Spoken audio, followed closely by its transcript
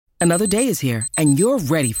Another day is here, and you're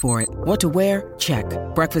ready for it. What to wear? Check.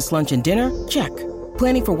 Breakfast, lunch, and dinner? Check.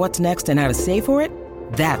 Planning for what's next and how to save for it?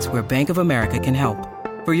 That's where Bank of America can help.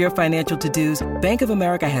 For your financial to-dos, Bank of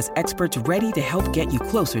America has experts ready to help get you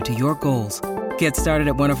closer to your goals. Get started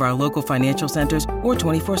at one of our local financial centers or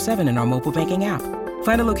 24/7 in our mobile banking app.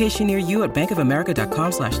 Find a location near you at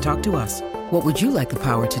bankofamerica.com/talktous. What would you like the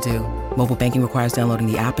power to do? Mobile banking requires downloading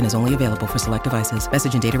the app and is only available for select devices.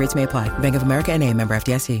 Message and data rates may apply. Bank of America N.A., member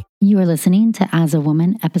FDIC. You are listening to As a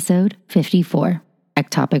Woman, episode 54,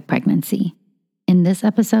 Ectopic Pregnancy. In this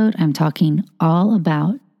episode, I'm talking all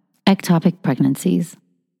about ectopic pregnancies,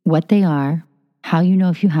 what they are, how you know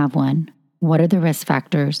if you have one, what are the risk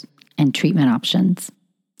factors, and treatment options.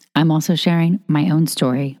 I'm also sharing my own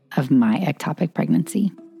story of my ectopic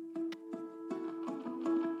pregnancy.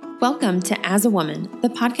 Welcome to As a Woman, the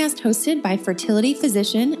podcast hosted by fertility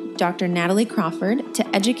physician Dr. Natalie Crawford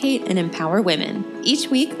to educate and empower women.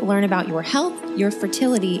 Each week, learn about your health, your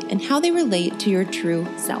fertility, and how they relate to your true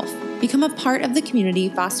self. Become a part of the community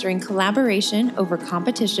fostering collaboration over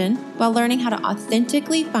competition while learning how to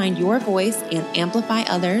authentically find your voice and amplify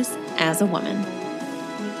others as a woman.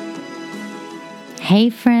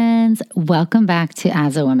 Hey friends, welcome back to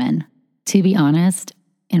As a Woman. To be honest,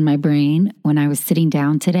 in my brain, when I was sitting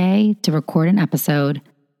down today to record an episode,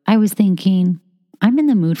 I was thinking, I'm in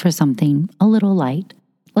the mood for something a little light.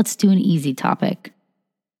 Let's do an easy topic.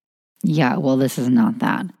 Yeah, well, this is not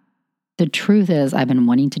that. The truth is, I've been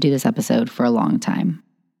wanting to do this episode for a long time,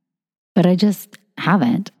 but I just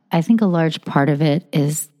haven't. I think a large part of it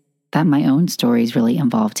is that my own story is really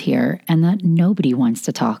involved here and that nobody wants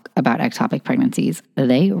to talk about ectopic pregnancies.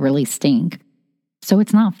 They really stink. So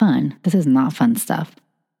it's not fun. This is not fun stuff.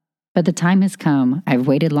 But the time has come. I've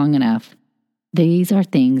waited long enough. These are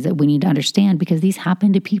things that we need to understand because these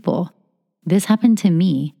happen to people. This happened to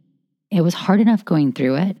me. It was hard enough going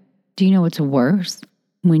through it. Do you know what's worse?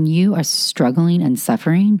 When you are struggling and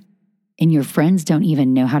suffering and your friends don't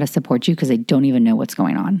even know how to support you because they don't even know what's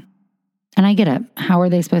going on. And I get it. How are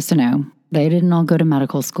they supposed to know? They didn't all go to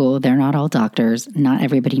medical school. They're not all doctors. Not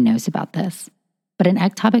everybody knows about this. But an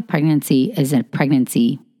ectopic pregnancy is a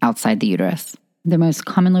pregnancy outside the uterus. The most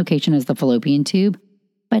common location is the fallopian tube,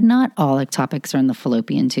 but not all ectopics are in the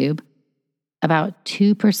fallopian tube. About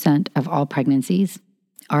 2% of all pregnancies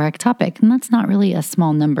are ectopic, and that's not really a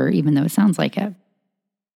small number, even though it sounds like it.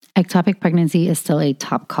 Ectopic pregnancy is still a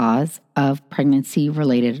top cause of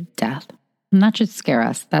pregnancy-related death. And that should scare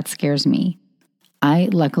us. That scares me. I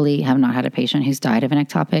luckily have not had a patient who's died of an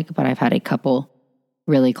ectopic, but I've had a couple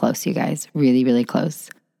really close, you guys, really, really close.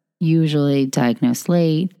 Usually diagnosed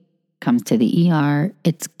late, comes to the ER.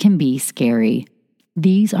 It can be scary.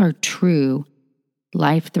 These are true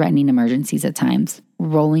life-threatening emergencies at times.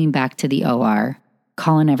 Rolling back to the OR,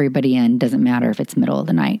 calling everybody in, doesn't matter if it's middle of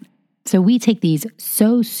the night. So we take these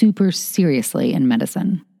so super seriously in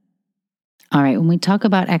medicine. All right, when we talk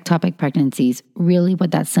about ectopic pregnancies, really what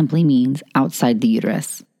that simply means outside the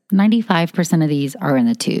uterus. 95% of these are in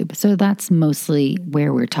the tube, so that's mostly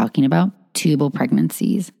where we're talking about tubal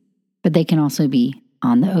pregnancies. But they can also be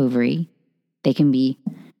on the ovary. They can be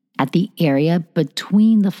at the area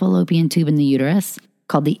between the fallopian tube and the uterus,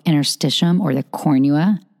 called the interstitium or the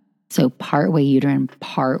cornua, so partway uterine,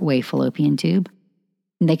 partway fallopian tube.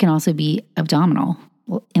 And they can also be abdominal,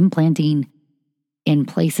 implanting in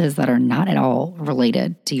places that are not at all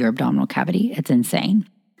related to your abdominal cavity. It's insane.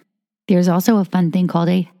 There's also a fun thing called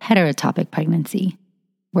a heterotopic pregnancy,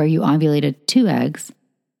 where you ovulated 2 eggs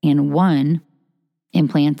and one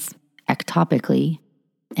implants ectopically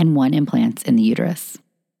and one implants in the uterus.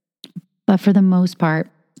 But for the most part,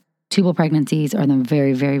 tubal pregnancies are the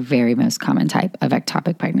very, very, very most common type of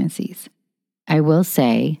ectopic pregnancies. I will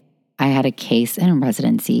say I had a case in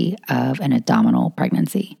residency of an abdominal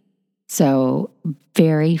pregnancy. So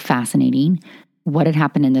very fascinating. What had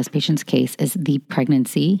happened in this patient's case is the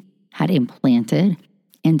pregnancy had implanted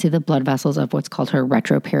into the blood vessels of what's called her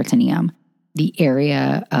retroperitoneum, the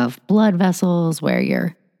area of blood vessels where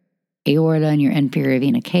your aorta and your inferior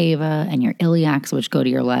vena cava and your iliacs, which go to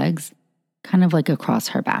your legs, kind of like across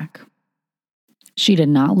her back. She did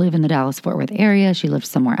not live in the Dallas-Fort Worth area. She lived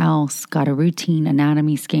somewhere else, got a routine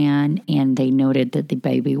anatomy scan, and they noted that the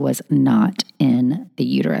baby was not in the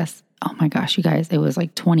uterus. Oh my gosh, you guys, it was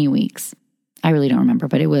like 20 weeks. I really don't remember,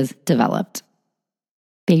 but it was developed.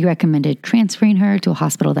 They recommended transferring her to a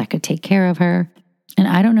hospital that could take care of her. And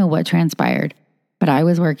I don't know what transpired, but I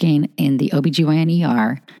was working in the OBGYN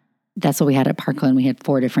ER. That's what we had at Parkland. We had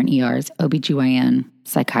 4 different ERs, OBGYN,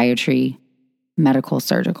 psychiatry, medical,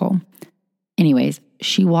 surgical. Anyways,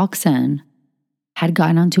 she walks in, had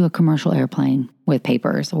gotten onto a commercial airplane with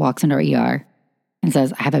papers, walks into our ER, and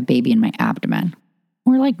says, I have a baby in my abdomen.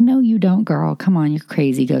 We're like, no, you don't, girl. Come on, you're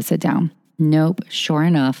crazy. Go sit down. Nope. Sure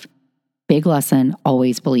enough, big lesson,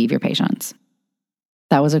 always believe your patients.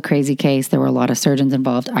 That was a crazy case. There were a lot of surgeons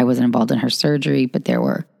involved. I wasn't involved in her surgery, but there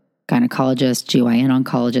were gynecologists, GYN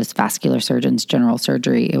oncologists, vascular surgeons, general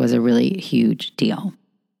surgery. It was a really huge deal.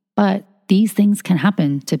 But these things can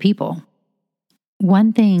happen to people.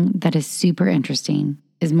 One thing that is super interesting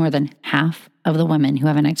is more than half of the women who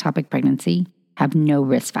have an ectopic pregnancy have no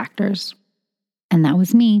risk factors. And that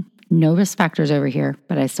was me. No risk factors over here,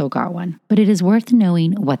 but I still got one. But it is worth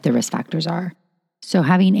knowing what the risk factors are. So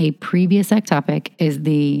having a previous ectopic is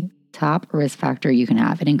the top risk factor you can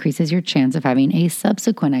have. It increases your chance of having a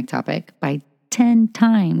subsequent ectopic by 10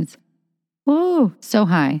 times. Whoa, so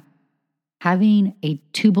high. Having a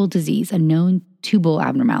tubal disease, a known tubal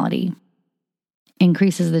abnormality,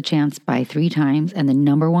 increases the chance by 3 times, and the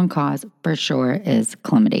number one cause for sure is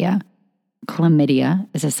chlamydia. Chlamydia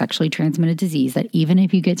is a sexually transmitted disease that even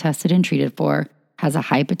if you get tested and treated for, has a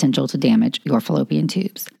high potential to damage your fallopian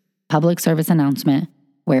tubes. Public service announcement,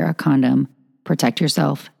 wear a condom, protect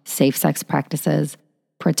yourself, safe sex practices,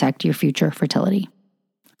 protect your future fertility.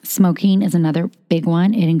 Smoking is another big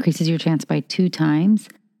one. It increases your chance by 2 times.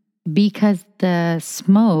 Because the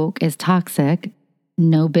smoke is toxic,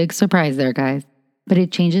 no big surprise there, guys, but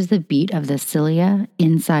it changes the beat of the cilia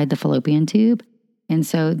inside the fallopian tube. And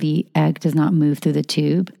so the egg does not move through the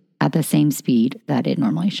tube at the same speed that it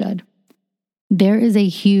normally should. There is a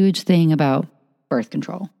huge thing about birth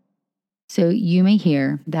control. So you may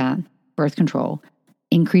hear that birth control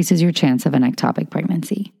increases your chance of an ectopic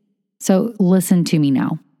pregnancy. So listen to me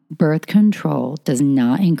now. Birth control does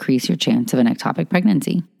not increase your chance of an ectopic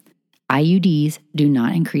pregnancy. IUDs do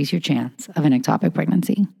not increase your chance of an ectopic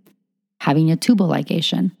pregnancy. Having a tubal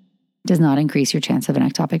ligation does not increase your chance of an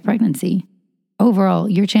ectopic pregnancy. Overall,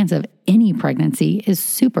 your chance of any pregnancy is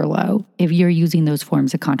super low if you're using those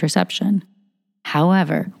forms of contraception.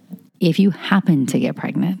 However, if you happen to get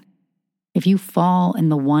pregnant, if you fall in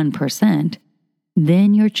the 1%,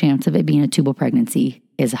 then your chance of it being a tubal pregnancy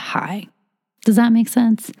is high. Does that make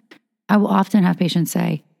sense? I will often have patients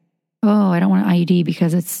say, oh, I don't want an IUD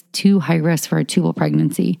because it's too high risk for a tubal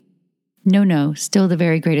pregnancy. No, still the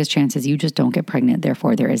very greatest chance is you just don't get pregnant,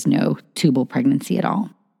 therefore there is no tubal pregnancy at all.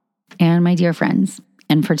 And my dear friends,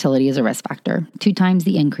 infertility is a risk factor, 2 times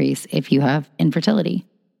the increase if you have infertility.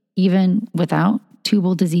 Even without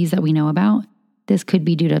tubal disease that we know about, this could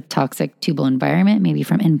be due to toxic tubal environment, maybe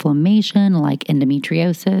from inflammation like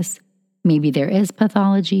endometriosis. Maybe there is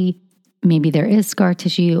pathology. Maybe there is scar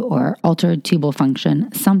tissue or altered tubal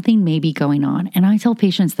function. Something may be going on. And I tell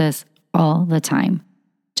patients this all the time.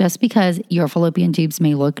 Just because your fallopian tubes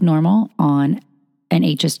may look normal on an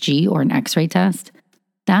HSG or an X-ray test,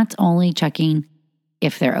 that's only checking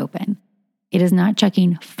if they're open. It is not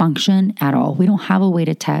checking function at all. We don't have a way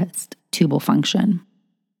to test tubal function.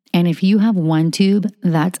 And if you have one tube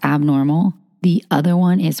that's abnormal, the other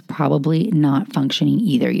one is probably not functioning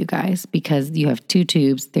either, you guys, because you have 2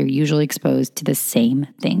 tubes. They're usually exposed to the same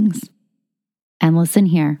things. And listen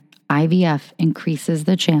here, IVF increases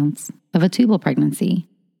the chance of a tubal pregnancy.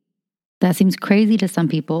 That seems crazy to some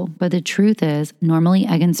people, but the truth is normally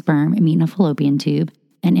egg and sperm meet in a fallopian tube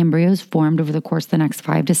and embryos formed over the course of the next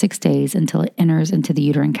 5 to 6 days until it enters into the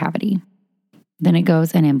uterine cavity. Then it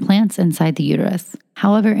goes and implants inside the uterus.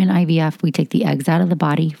 However, in IVF, we take the eggs out of the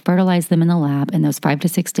body, fertilize them in the lab, and those 5 to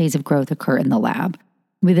 6 days of growth occur in the lab.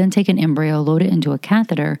 We then take an embryo, load it into a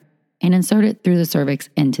catheter, and insert it through the cervix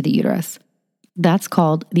into the uterus. That's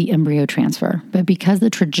called the embryo transfer. But because the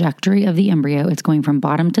trajectory of the embryo is going from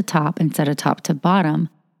bottom to top instead of top to bottom,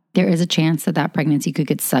 there is a chance that that pregnancy could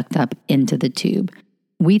get sucked up into the tube.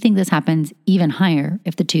 We think this happens even higher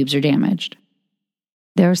if the tubes are damaged.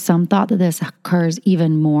 There's some thought that this occurs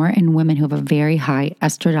even more in women who have a very high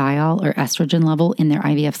estradiol or estrogen level in their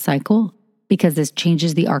IVF cycle, because this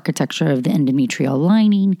changes the architecture of the endometrial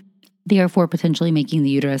lining, therefore potentially making the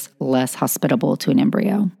uterus less hospitable to an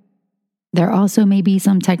embryo. There also may be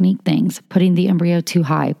some technique things, putting the embryo too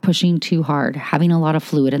high, pushing too hard, having a lot of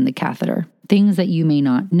fluid in the catheter, things that you may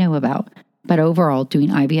not know about, but overall doing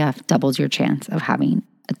IVF doubles your chance of having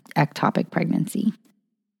an ectopic pregnancy.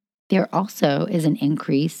 There also is an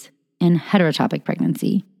increase in heterotopic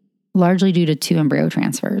pregnancy, largely due to 2 embryo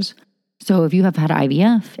transfers. So if you have had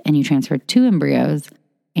IVF and you transferred 2 embryos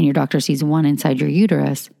and your doctor sees 1 inside your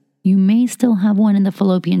uterus, you may still have 1 in the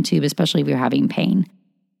fallopian tube, especially if you're having pain.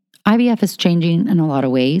 IVF is changing in a lot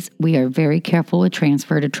of ways. We are very careful with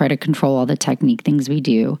transfer to try to control all the technique things we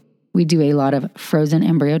do. We do a lot of frozen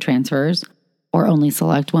embryo transfers, or only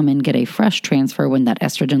select women get a fresh transfer when that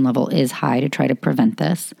estrogen level is high to try to prevent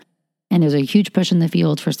this. And there's a huge push in the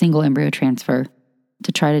field for single embryo transfer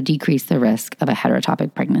to try to decrease the risk of a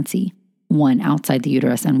heterotopic pregnancy, one outside the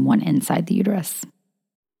uterus and one inside the uterus.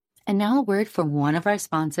 And now a word from one of our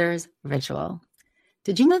sponsors, Ritual.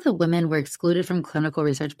 Did you know that women were excluded from clinical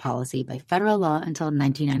research policy by federal law until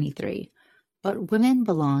 1993? But women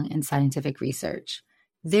belong in scientific research.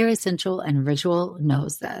 They're essential, and Ritual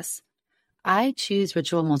knows this. I choose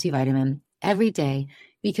Ritual multivitamin every day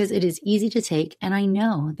because it is easy to take, and I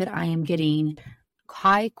know that I am getting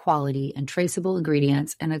high quality and traceable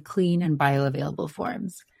ingredients in a clean and bioavailable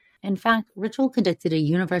forms. In fact, Ritual conducted a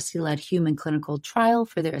university-led human clinical trial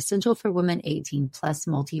for their Essential for Women 18 Plus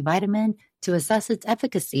multivitamin to assess its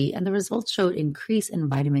efficacy, and the results showed increase in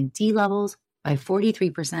vitamin D levels by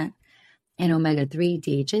 43% and omega-3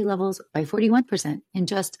 DHA levels by 41% in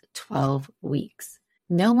just 12 weeks.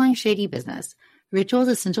 No my shady business. Ritual's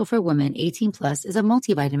Essential for Women 18 Plus is a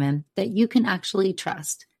multivitamin that you can actually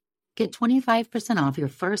trust. Get 25% off your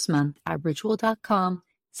first month at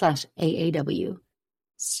ritual.com/AAW.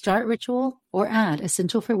 Start Ritual or add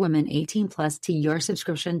Essential for Women 18 Plus to your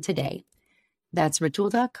subscription today. That's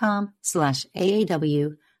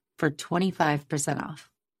ritual.com/AAW for 25%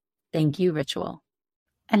 off. Thank you, Ritual.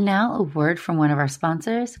 And now a word from one of our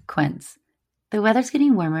sponsors, Quince. The weather's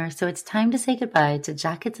getting warmer, so it's time to say goodbye to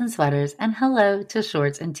jackets and sweaters and hello to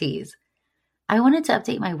shorts and tees. I wanted to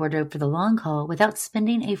update my wardrobe for the long haul without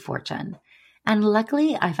spending a fortune, and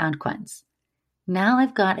luckily I found Quince. Now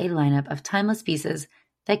I've got a lineup of timeless pieces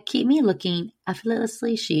that keep me looking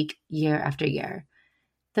effortlessly chic year after year.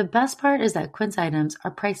 The best part is that Quince items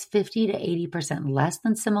are priced 50 to 80% less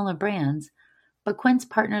than similar brands, but Quince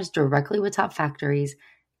partners directly with top factories,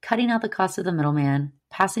 cutting out the cost of the middleman,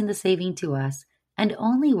 passing the saving to us, and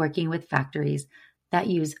only working with factories that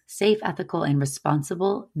use safe, ethical, and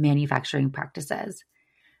responsible manufacturing practices.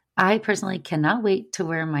 I personally cannot wait to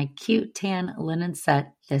wear my cute tan linen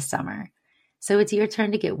set this summer. So it's your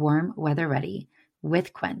turn to get warm weather ready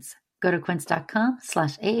with Quince. Go to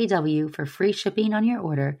quince.com/AAW for free shipping on your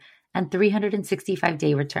order and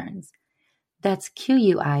 365-day returns. That's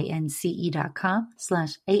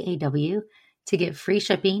QUINCE.com/AAW to get free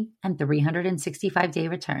shipping and 365-day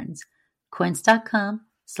returns.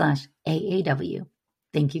 Quince.com/AAW.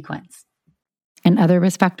 Thank you, Quince. And other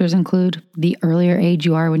risk factors include the earlier age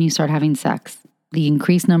you are when you start having sex, the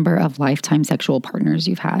increased number of lifetime sexual partners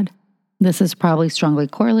you've had. This is probably strongly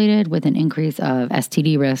correlated with an increase of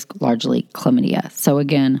STD risk, largely chlamydia. So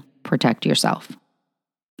again, protect yourself.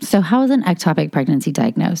 So how is an ectopic pregnancy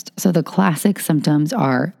diagnosed? So the classic symptoms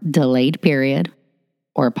are delayed period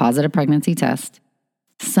or a positive pregnancy test,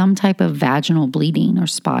 some type of vaginal bleeding or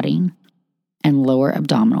spotting, and lower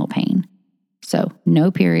abdominal pain. So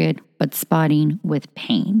no period, but spotting with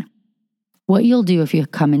pain. What you'll do if you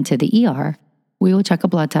come into the ER, we will check a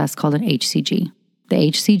blood test called an HCG. The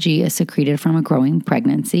HCG is secreted from a growing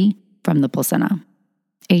pregnancy from the placenta.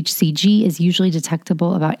 HCG is usually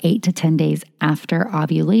detectable about 8 to 10 days after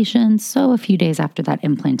ovulation, so a few days after that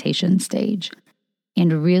implantation stage.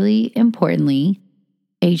 And really importantly,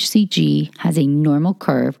 HCG has a normal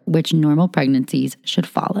curve which normal pregnancies should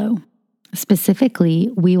follow. Specifically,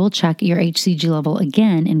 we will check your HCG level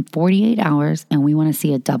again in 48 hours and we want to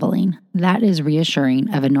see a doubling. That is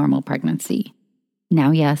reassuring of a normal pregnancy.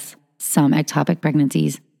 Now, yes, some ectopic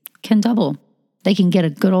pregnancies can double. They can get a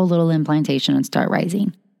good old little implantation and start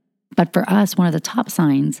rising. But for us, one of the top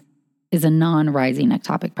signs is a non-rising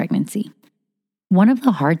ectopic pregnancy. One of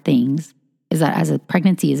the hard things is that as a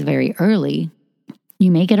pregnancy is very early, you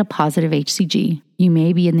may get a positive HCG, you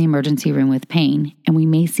may be in the emergency room with pain, and we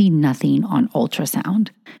may see nothing on ultrasound,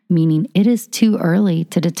 meaning it is too early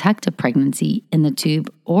to detect a pregnancy in the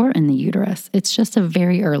tube or in the uterus. It's just a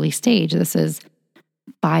very early stage. This is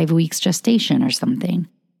 5 weeks gestation or something.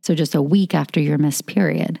 So just a week after your missed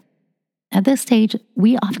period. At this stage,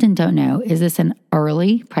 we often don't know, is this an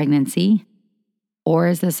early pregnancy or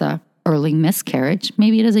is this a early miscarriage?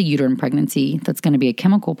 Maybe it is a uterine pregnancy that's going to be a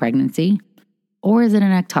chemical pregnancy, or is it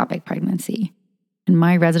an ectopic pregnancy? In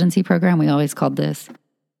my residency program, we always called this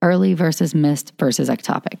early versus missed versus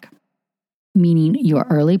ectopic, meaning your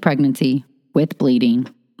early pregnancy with bleeding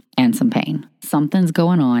and some pain. Something's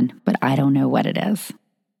going on, but I don't know what it is.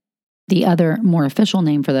 The other, more official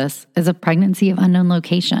name for this is a pregnancy of unknown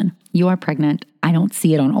location. You are pregnant, I don't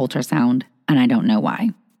see it on ultrasound, and I don't know why.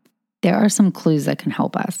 There are some clues that can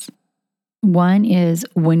help us. One is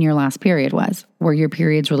when your last period was. Were your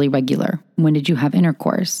periods really regular? When did you have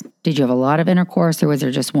intercourse? Did you have a lot of intercourse, or was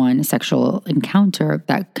there just one sexual encounter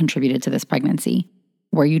that contributed to this pregnancy?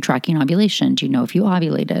 Were you tracking ovulation? Do you know if you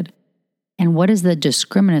ovulated? And what is the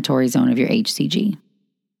discriminatory zone of your HCG?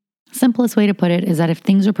 Simplest way to put it is that if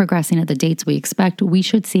things are progressing at the dates we expect, we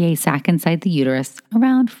should see a sac inside the uterus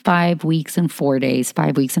around 5 weeks and 4 days,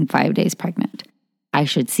 5 weeks and 5 days pregnant. I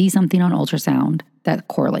should see something on ultrasound that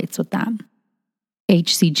correlates with that.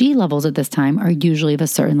 HCG levels at this time are usually of a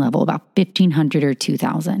certain level, about 1,500 or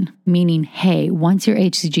 2,000, meaning, hey, once your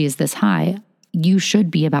HCG is this high, you should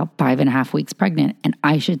be about 5.5 weeks pregnant, and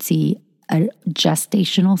I should see a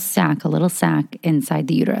gestational sac, a little sac inside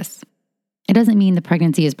the uterus. It doesn't mean the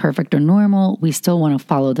pregnancy is perfect or normal. We still want to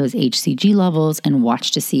follow those HCG levels and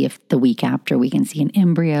watch to see if the week after we can see an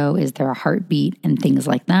embryo, is there a heartbeat, and things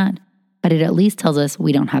like that. But it at least tells us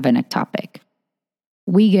we don't have an ectopic.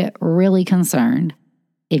 We get really concerned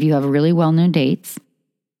if you have really well-known dates,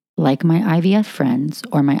 like my IVF friends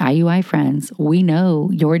or my IUI friends. We know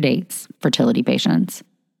your dates, fertility patients.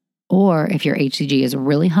 Or if your HCG is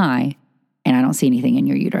really high and I don't see anything in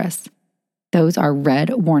your uterus. Those are red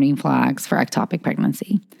warning flags for ectopic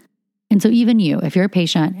pregnancy. And so even you, if you're a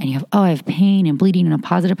patient and you have, I have pain and bleeding and a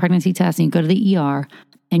positive pregnancy test, and you go to the ER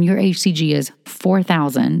and your HCG is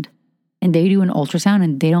 4,000 and they do an ultrasound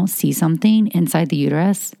and they don't see something inside the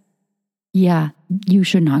uterus, yeah, you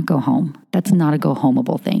should not go home. That's not a go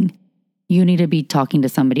homeable thing. You need to be talking to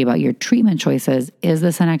somebody about your treatment choices. Is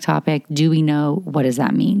this an ectopic? Do we know? What does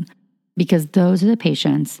that mean? Because those are the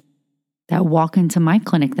patients that walk into my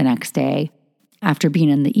clinic the next day after being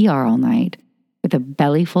in the ER all night with a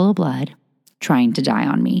belly full of blood trying to die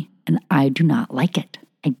on me. And I do not like it.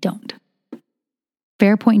 I don't.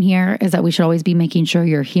 Fair point here is that we should always be making sure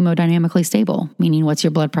you're hemodynamically stable, meaning what's your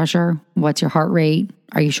blood pressure? What's your heart rate?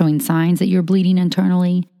 Are you showing signs that you're bleeding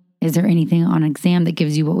internally? Is there anything on exam that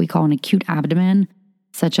gives you what we call an acute abdomen,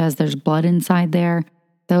 such as there's blood inside there?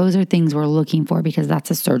 Those are things we're looking for because that's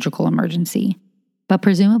a surgical emergency. But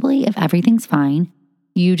presumably, if everything's fine,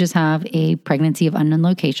 you just have a pregnancy of unknown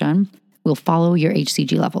location, we'll follow your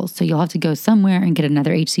HCG levels. So you'll have to go somewhere and get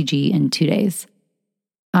another HCG in 2 days.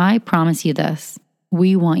 I promise you this.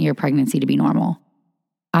 We want your pregnancy to be normal.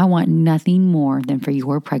 I want nothing more than for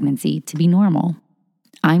your pregnancy to be normal.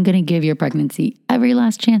 I'm going to give your pregnancy every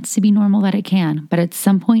last chance to be normal that it can, but at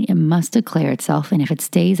some point it must declare itself, and if it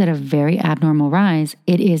stays at a very abnormal rise,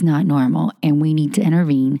 it is not normal, and we need to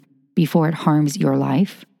intervene before it harms your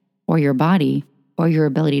life or your body or your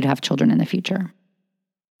ability to have children in the future.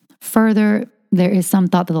 Further, there is some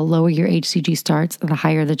thought that the lower your HCG starts, the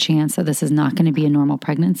higher the chance that this is not going to be a normal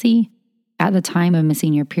pregnancy. At the time of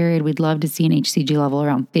missing your period, we'd love to see an HCG level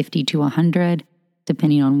around 50 to 100,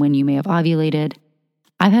 depending on when you may have ovulated.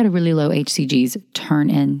 I've had really low HCGs turn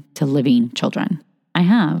into living children. I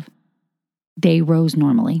have. They rose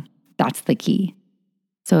normally. That's the key.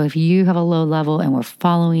 So if you have a low level and we're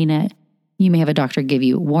following it, you may have a doctor give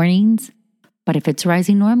you warnings, but if it's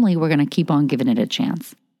rising normally, we're going to keep on giving it a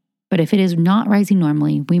chance. But if it is not rising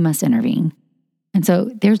normally, we must intervene. And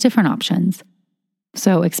so there's different options.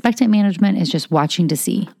 So expectant management is just watching to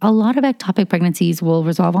see. A lot of ectopic pregnancies will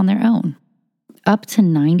resolve on their own. Up to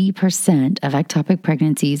 90% of ectopic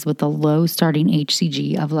pregnancies with a low starting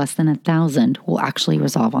HCG of less than 1,000 will actually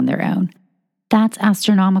resolve on their own. That's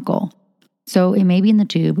astronomical. So it may be in the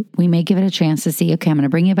tube. We may give it a chance to see, okay, I'm going to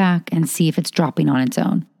bring it back and see if it's dropping on its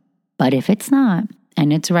own. But if it's not,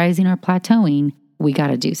 and it's rising or plateauing, we got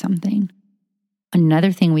to do something.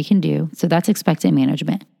 Another thing we can do, so that's expectant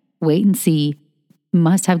management. Wait and see.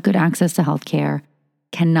 Must have good access to healthcare,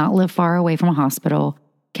 cannot live far away from a hospital,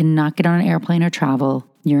 cannot get on an airplane or travel,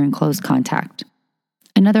 you're in close contact.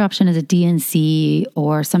 Another option is a DNC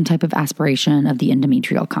or some type of aspiration of the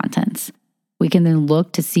endometrial contents. We can then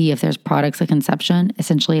look to see if there's products of conception,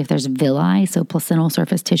 essentially if there's villi, so placental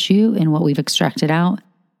surface tissue in what we've extracted out.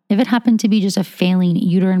 If it happened to be just a failing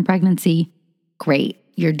uterine pregnancy, great,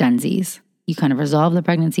 you're dunsies. You kind of resolve the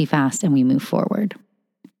pregnancy fast and we move forward.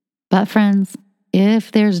 But friends,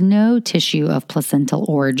 if there's no tissue of placental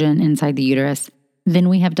origin inside the uterus, then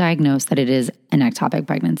we have diagnosed that it is an ectopic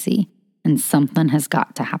pregnancy and something has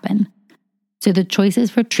got to happen. So the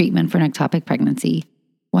choices for treatment for an ectopic pregnancy,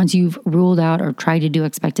 once you've ruled out or tried to do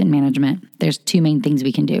expectant management, there's two main things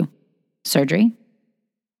we can do. Surgery,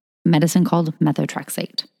 medicine called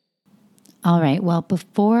methotrexate. All right, well,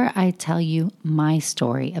 before I tell you my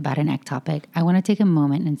story about an ectopic, I want to take a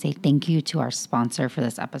moment and say thank you to our sponsor for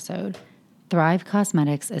this episode. Thrive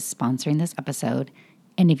Cosmetics is sponsoring this episode,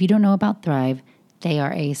 and if you don't know about Thrive, they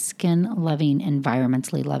are a skin-loving,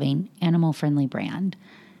 environmentally loving, animal-friendly brand.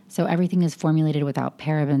 So everything is formulated without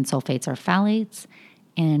parabens, sulfates, or phthalates,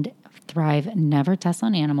 and Thrive never tests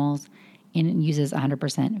on animals, and it uses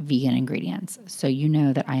 100% vegan ingredients. So you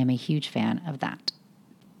know that I am a huge fan of that.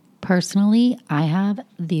 Personally, I have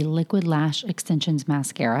the Liquid Lash Extensions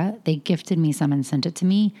Mascara. They gifted me some and sent it to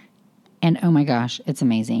me. And oh my gosh, it's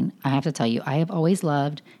amazing. I have to tell you, I have always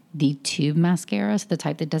loved the tube mascara, so the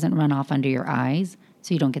type that doesn't run off under your eyes,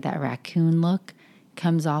 so you don't get that raccoon look,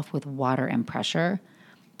 comes off with water and pressure.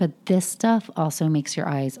 But this stuff also makes your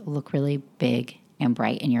eyes look really big and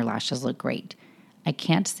bright and your lashes look great. I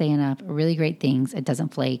can't say enough really great things. It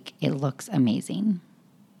doesn't flake. It looks amazing.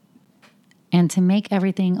 And to make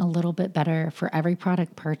everything a little bit better for every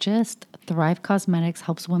product purchased, Thrive Causemetics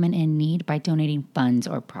helps women in need by donating funds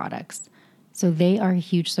or products. So they are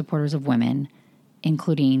huge supporters of women,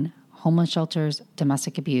 including homeless shelters,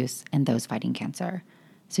 domestic abuse, and those fighting cancer.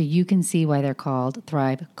 So you can see why they're called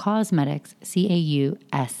Thrive Causemetics,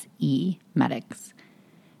 C-A-U-S-E Medics.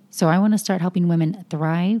 So I want to start helping women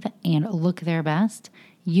thrive and look their best.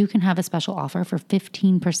 You can have a special offer for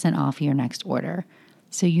 15% off your next order.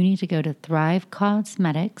 So you need to go to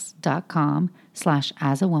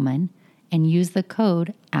thrivecosmetics.com/asawoman and use the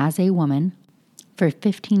code ASAWOMAN for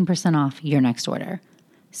 15% off your next order.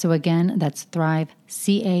 So again, that's Thrive,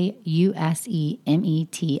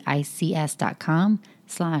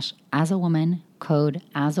 CAUSEMETICS.com/asawoman, code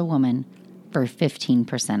ASAWOMAN for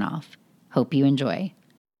 15% off. Hope you enjoy.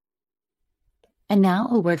 And now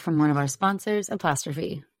a word from one of our sponsors,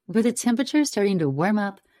 Apostrophe. With the temperature starting to warm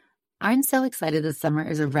up, I'm so excited the summer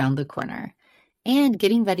is around the corner and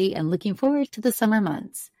getting ready and looking forward to the summer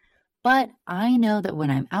months. But I know that when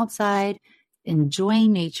I'm outside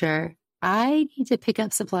enjoying nature, I need to pick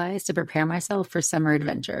up supplies to prepare myself for summer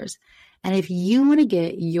adventures. And if you want to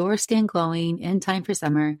get your skin glowing in time for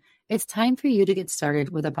summer, it's time for you to get started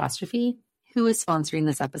with Apostrophe, who is sponsoring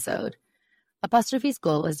this episode. Apostrophe's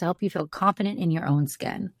goal is to help you feel confident in your own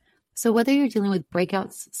skin. So whether you're dealing with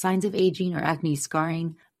breakouts, signs of aging, or acne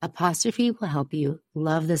scarring, Apostrophe will help you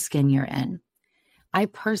love the skin you're in. I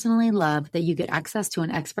personally love that you get access to an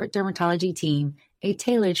expert dermatology team, a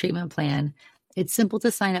tailored treatment plan. It's simple to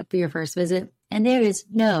sign up for your first visit, and there is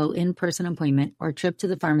no in-person appointment or trip to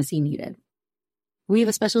the pharmacy needed. We have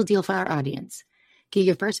a special deal for our audience. Get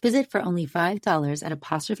your first visit for only $5 at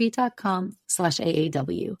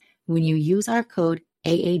apostrophe.com/AAW when you use our code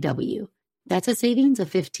AAW. That's a savings of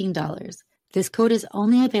 $15. This code is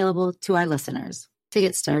only available to our listeners. To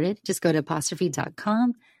get started, just go to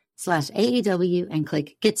apostrophe.com/AAW and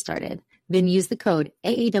click Get Started. Then use the code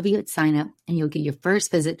AAW at sign up and you'll get your first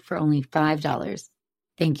visit for only $5.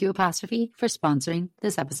 Thank you, Apostrophe, for sponsoring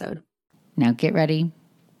this episode. Now get ready.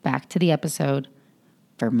 Back to the episode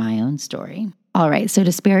for my own story. All right, so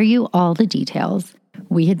to spare you all the details,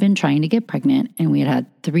 we had been trying to get pregnant and we had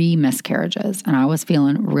 3 miscarriages, and I was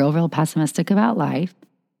feeling real pessimistic about life.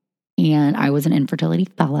 And I was an infertility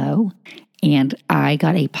fellow, and I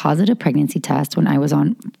got a positive pregnancy test when I was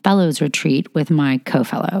on fellows retreat with my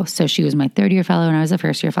co-fellow. So she was my 3rd-year fellow and I was a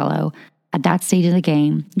 1st-year fellow. At that stage of the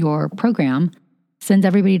game, your program sends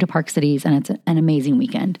everybody to Park Cities, and it's an amazing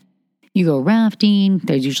weekend. You go rafting,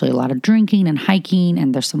 there's usually a lot of drinking and hiking,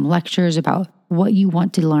 and there's some lectures about what you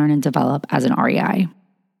want to learn and develop as an REI.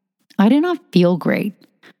 I did not feel great.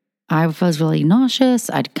 I was really nauseous.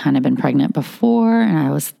 I'd kind of been pregnant before, and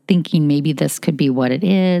I was thinking maybe this could be what it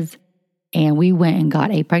is. And we went and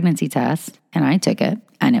got a pregnancy test, and I took it,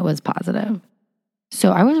 and it was positive.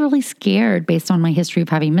 So I was really scared based on my history of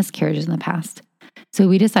having miscarriages in the past. So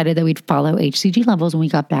we decided that we'd follow HCG levels when we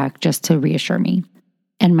got back just to reassure me.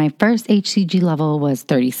 And my first HCG level was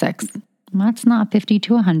 36. That's not 50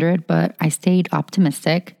 to 100, but I stayed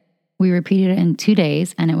optimistic. We repeated it in 2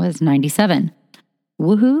 days, and it was 97.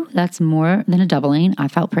 Woohoo, that's more than a doubling. I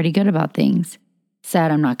felt pretty good about things.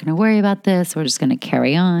 Said, I'm not going to worry about this. We're just going to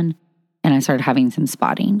carry on. And I started having some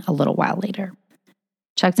spotting a little while later.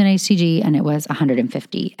 Checked an HCG, and it was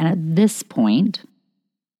 150. And at this point,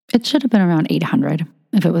 it should have been around 800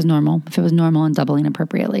 if it was normal and doubling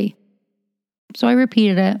appropriately. So I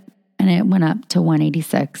repeated it, and it went up to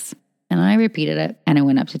 186. And I repeated it, and it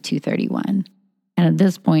went up to 231. And at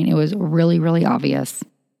this point, it was really obvious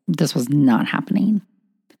this was not happening.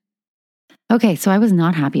 Okay, so I was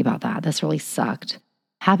not happy about that. This really sucked.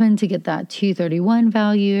 Happened to get that 231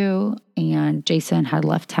 value, and Jason had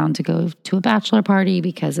left town to go to a bachelor party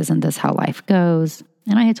because isn't this how life goes?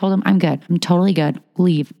 And I had told him, I'm good. I'm totally good.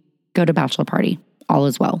 Leave. Go to bachelor party. All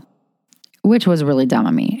is well. Which was really dumb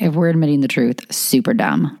of me. If we're admitting the truth, super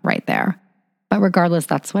dumb right there. But regardless,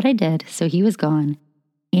 that's what I did. So he was gone.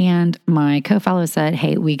 And my co-fellow said,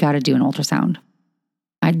 hey, we got to do an ultrasound.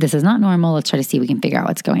 This is not normal. Let's try to see if we can figure out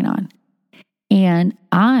what's going on. And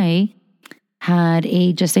I had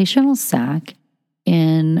a gestational sac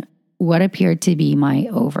in what appeared to be my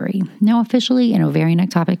ovary. Now, officially, an ovarian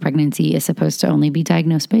ectopic pregnancy is supposed to only be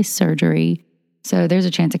diagnosed by surgery. So there's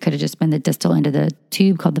a chance it could have just been the distal end of the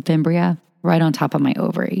tube called the fimbria right on top of my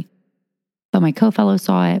ovary. But my co-fellow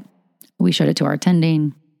saw it. We showed it to our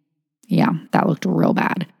attending. Yeah, that looked real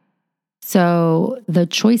bad. So the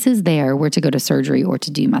choices there were to go to surgery or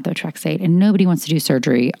to do methotrexate. And nobody wants to do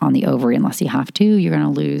surgery on the ovary unless you have to. You're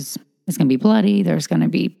going to lose, it's going to be bloody. There's going to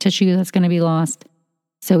be tissue that's going to be lost.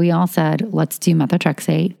 So we all said, let's do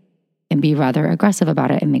methotrexate and be rather aggressive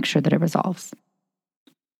about it and make sure that it resolves.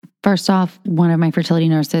 First off, one of my fertility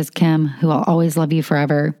nurses, Kim, who I'll always love you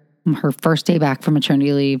forever, her first day back from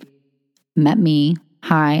maternity leave, met me.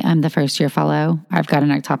 Hi, I'm the first-year fellow. I've got an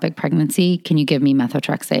ectopic pregnancy. Can you give me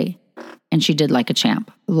methotrexate? And she did like a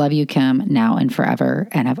champ. Love you, Kim, now and forever,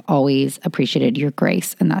 and have always appreciated your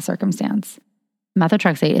grace in that circumstance.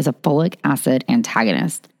 Methotrexate is a folic acid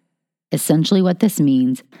antagonist. Essentially what this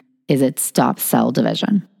means is it stops cell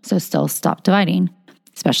division. So still stop dividing,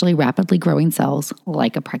 especially rapidly growing cells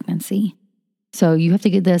like a pregnancy. So you have to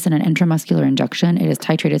get this in an intramuscular injection. It is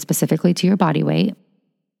titrated specifically to your body weight.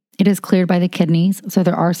 It is cleared by the kidneys, so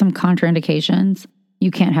there are some contraindications.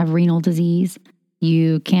 You can't have renal disease.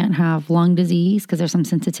 You can't have lung disease because there's some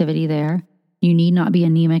sensitivity there. You need not be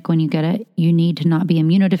anemic when you get it. You need to not be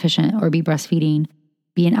immunodeficient or be breastfeeding,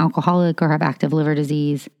 be an alcoholic or have active liver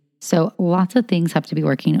disease. So lots of things have to be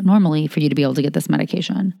working normally for you to be able to get this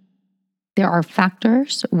medication. There are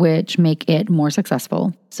factors which make it more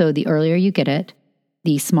successful. So the earlier you get it,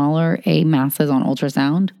 the smaller a mass is on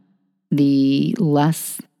ultrasound, the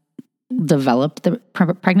less developed the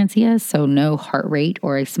pregnancy is. So no heart rate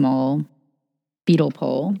or a small fetal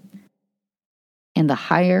pole. And the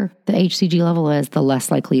higher the HCG level is, the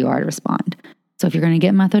less likely you are to respond. So if you're going to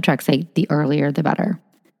get methotrexate, the earlier the better.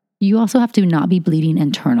 You also have to not be bleeding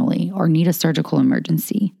internally or need a surgical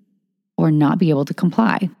emergency or not be able to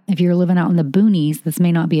comply. If you're living out in the boonies, this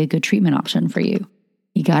may not be a good treatment option for you.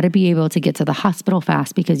 You got to be able to get to the hospital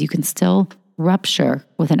fast because you can still rupture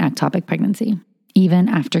with an ectopic pregnancy, even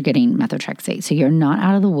after getting methotrexate. So you're not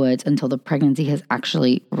out of the woods until the pregnancy has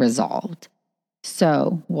actually resolved.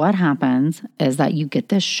 So what happens is that you get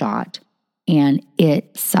this shot and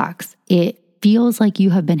it sucks. It feels like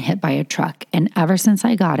you have been hit by a truck. And ever since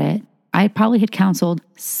I got it, I probably had counseled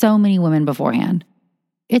so many women beforehand.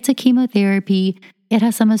 It's a chemotherapy. It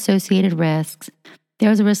has some associated risks.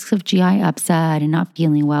 There's risks of GI upset and not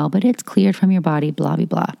feeling well, but it's cleared from your body, blah, blah,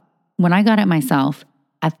 blah. When I got it myself,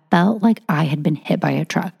 I felt like I had been hit by a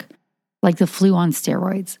truck, like the flu on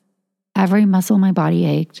steroids. Every muscle in my body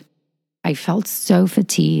ached. I felt so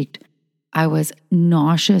fatigued. I was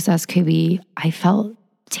nauseous as could be. I felt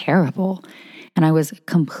terrible, and I was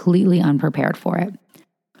completely unprepared for it.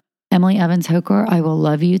 Emily Evans Hoker, I will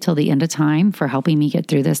love you till the end of time for helping me get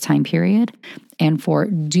through this time period and for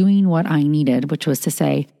doing what I needed, which was to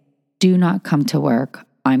say, do not come to work.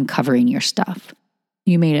 I'm covering your stuff.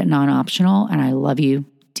 You made it non-optional, and I love you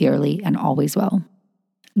dearly and always will.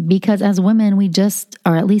 Because as women, we just,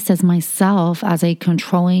 or at least as myself, as a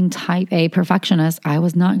controlling type A perfectionist, I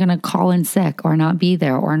was not going to call in sick or not be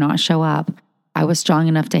there or not show up. I was strong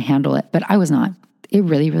enough to handle it, but I was not. It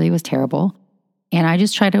really, really was terrible. And I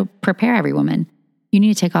just try to prepare every woman. You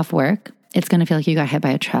need to take off work. It's going to feel like you got hit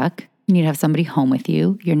by a truck. You need to have somebody home with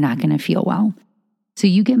you. You're not going to feel well. So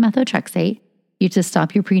you get methotrexate. You have to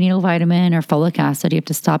stop your prenatal vitamin or folic acid. You have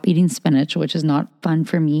to stop eating spinach, which is not fun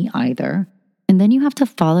for me either. And then you have to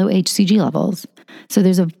follow HCG levels. So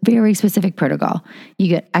there's a very specific protocol. You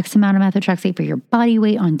get X amount of methotrexate for your body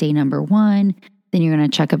weight on day number 1. Then you're going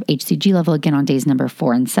to check up HCG level again on days number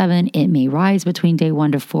 4 and 7. It may rise between day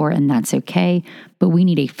 1 to 4, and that's okay. But we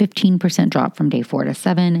need a 15% drop from day 4 to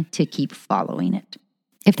 7 to keep following it.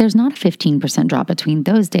 If there's not a 15% drop between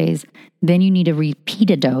those days, then you need to repeat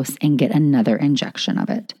a dose and get another injection of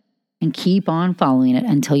it. And keep on following it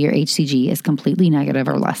until your HCG is completely negative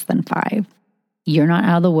or less than 5. You're not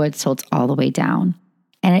out of the woods till it's all the way down.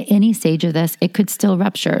 And at any stage of this, it could still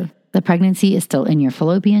rupture. The pregnancy is still in your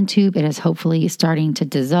fallopian tube. It is hopefully starting to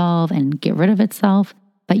dissolve and get rid of itself,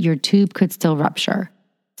 but your tube could still rupture.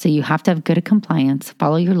 So you have to have good compliance,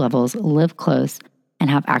 follow your levels, live close, and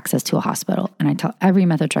have access to a hospital. And I tell every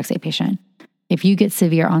methotrexate patient, if you get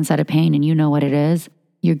severe onset of pain and you know what it is,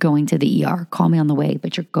 you're going to the ER. Call me on the way,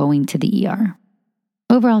 but you're going to the ER.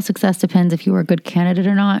 Overall success depends if you are a good candidate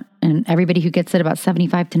or not. And everybody who gets it, about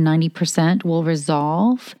 75 to 90% will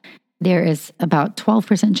resolve. There is about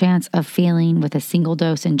 12% chance of failing with a single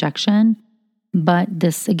dose injection. But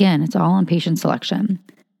this, again, it's all on patient selection.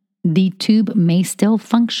 The tube may still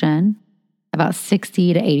function about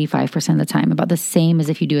 60 to 85% of the time, about the same as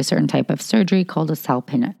if you do a certain type of surgery called a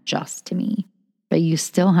salpingostomy. But you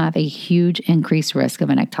still have a huge increased risk of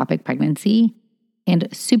an ectopic pregnancy. And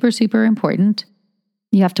super, super important,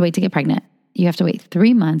 you have to wait to get pregnant. You have to wait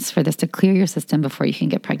 3 months for this to clear your system before you can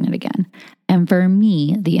get pregnant again. And for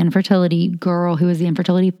me, the infertility girl who was the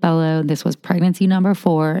infertility fellow, this was pregnancy number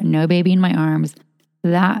 4, no baby in my arms,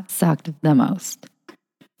 that sucked the most.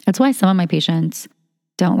 That's why some of my patients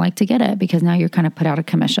don't like to get it, because now you're kind of put out of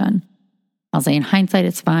commission. I'll say in hindsight,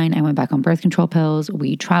 it's fine. I went back on birth control pills.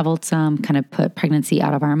 We traveled some, kind of put pregnancy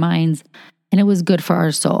out of our minds, and it was good for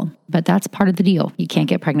our soul. But that's part of the deal. You can't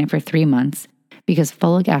get pregnant for 3 months because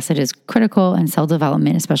folic acid is critical in cell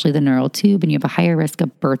development, especially the neural tube, and you have a higher risk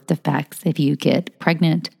of birth defects if you get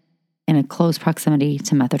pregnant in a close proximity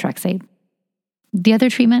to methotrexate. The other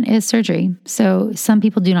treatment is surgery. So some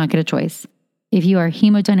people do not get a choice. If you are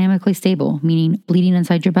hemodynamically stable, meaning bleeding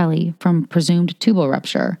inside your belly from presumed tubal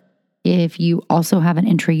rupture, if you also have an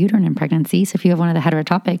intrauterine pregnancy, so if you have one of the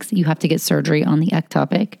heterotopics, you have to get surgery on the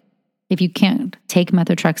ectopic. If you can't take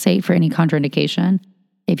methotrexate for any contraindication,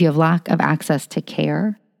 if you have lack of access to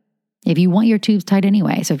care, if you want your tubes tied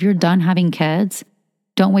anyway, so if you're done having kids,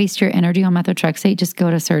 don't waste your energy on methotrexate, just go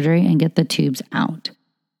to surgery and get the tubes out.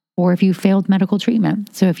 Or if you failed medical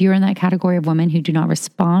treatment. So if you're in that category of women who do not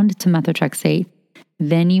respond to methotrexate,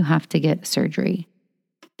 then you have to get surgery.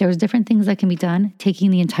 There's different things that can be done.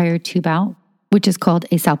 Taking the entire tube out, which is called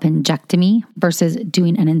a salpingectomy, versus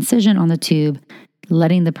doing an incision on the tube,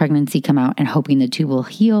 letting the pregnancy come out and hoping the tube will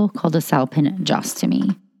heal, called a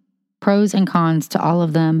salpingostomy. Pros and cons to all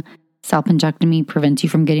of them. Salpingectomy prevents you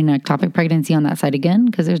from getting an ectopic pregnancy on that side again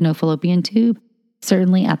because there's no fallopian tube.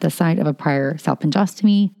 Certainly at the site of a prior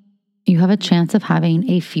salpingostomy, you have a chance of having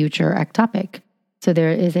a future ectopic. So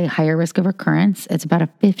there is a higher risk of recurrence. It's about a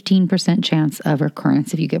 15% chance of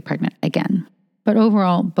recurrence if you get pregnant again. But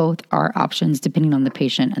overall, both are options depending on the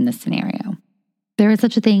patient and the scenario. There is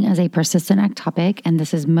such a thing as a persistent ectopic, and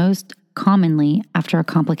this is most commonly after a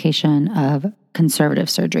complication of conservative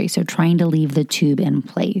surgery, so trying to leave the tube in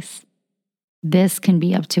place. This can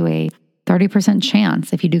be up to a 30%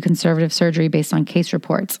 chance if you do conservative surgery based on case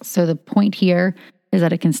reports. So the point here is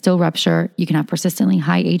that it can still rupture. You can have persistently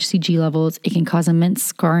high HCG levels. It can cause immense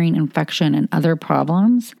scarring, infection, and other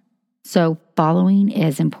problems. So following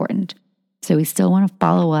is important. So we still want to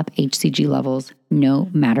follow up HCG levels no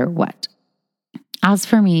matter what. As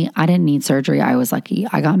for me, I didn't need surgery. I was lucky.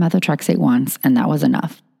 I got methotrexate once, and that was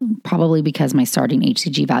enough. Probably because my starting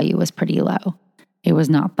HCG value was pretty low. It was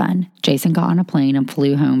not fun. Jason got on a plane and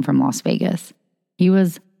flew home from Las Vegas. He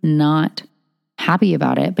was not happy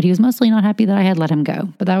about it, but he was mostly not happy that I had let him go.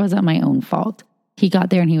 But that was at my own fault. He got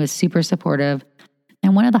there and he was super supportive.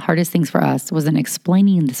 And one of the hardest things for us was in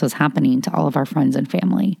explaining this was happening to all of our friends and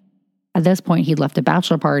family. At this point, he'd left a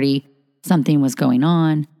bachelor party. Something was going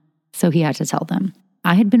on. So he had to tell them.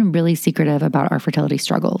 I had been really secretive about our fertility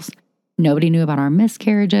struggles. Nobody knew about our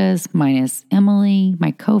miscarriages, minus Emily,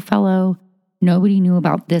 my co-fellow. Nobody knew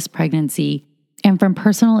about this pregnancy. And from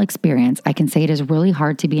personal experience, I can say it is really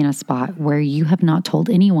hard to be in a spot where you have not told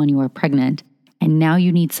anyone you are pregnant, and now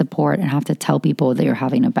you need support and have to tell people that you're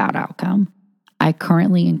having a bad outcome. I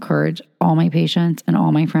currently encourage all my patients and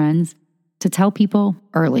all my friends to tell people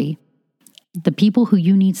early. The people who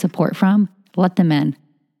you need support from, let them in.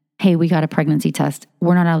 Hey, we got a pregnancy test.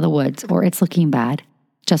 We're not out of the woods, or it's looking bad.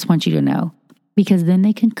 Just want you to know. Because then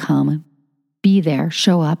they can come, be there,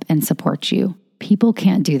 show up, and support you. People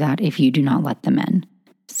can't do that if you do not let them in.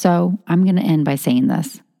 So I'm going to end by saying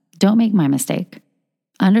this. Don't make my mistake.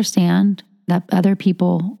 Understand that other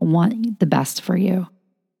people want the best for you.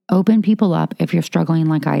 Open people up if you're struggling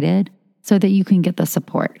like I did so that you can get the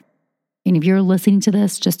support. And if you're listening to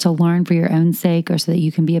this just to learn for your own sake or so that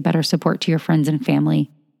you can be a better support to your friends and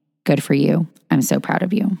family, good for you. I'm so proud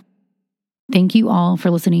of you. Thank you all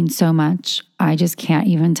for listening so much. I just can't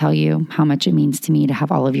even tell you how much it means to me to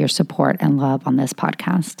have all of your support and love on this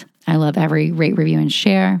podcast. I love every rate, review, and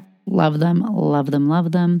share. Love them, love them,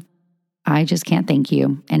 love them. I just can't thank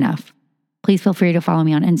you enough. Please feel free to follow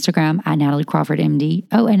me on Instagram at Natalie Crawford MD.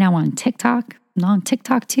 Oh, and now on TikTok. I'm on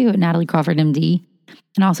TikTok too at Natalie Crawford MD.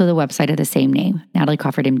 And also the website of the same name,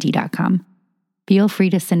 nataliecrawfordmd.com. Feel free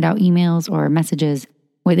to send out emails or messages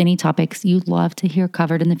with any topics you'd love to hear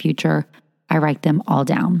covered in the future. I write them all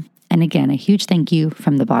down. And again, a huge thank you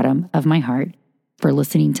from the bottom of my heart for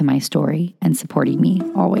listening to my story and supporting me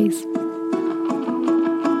always.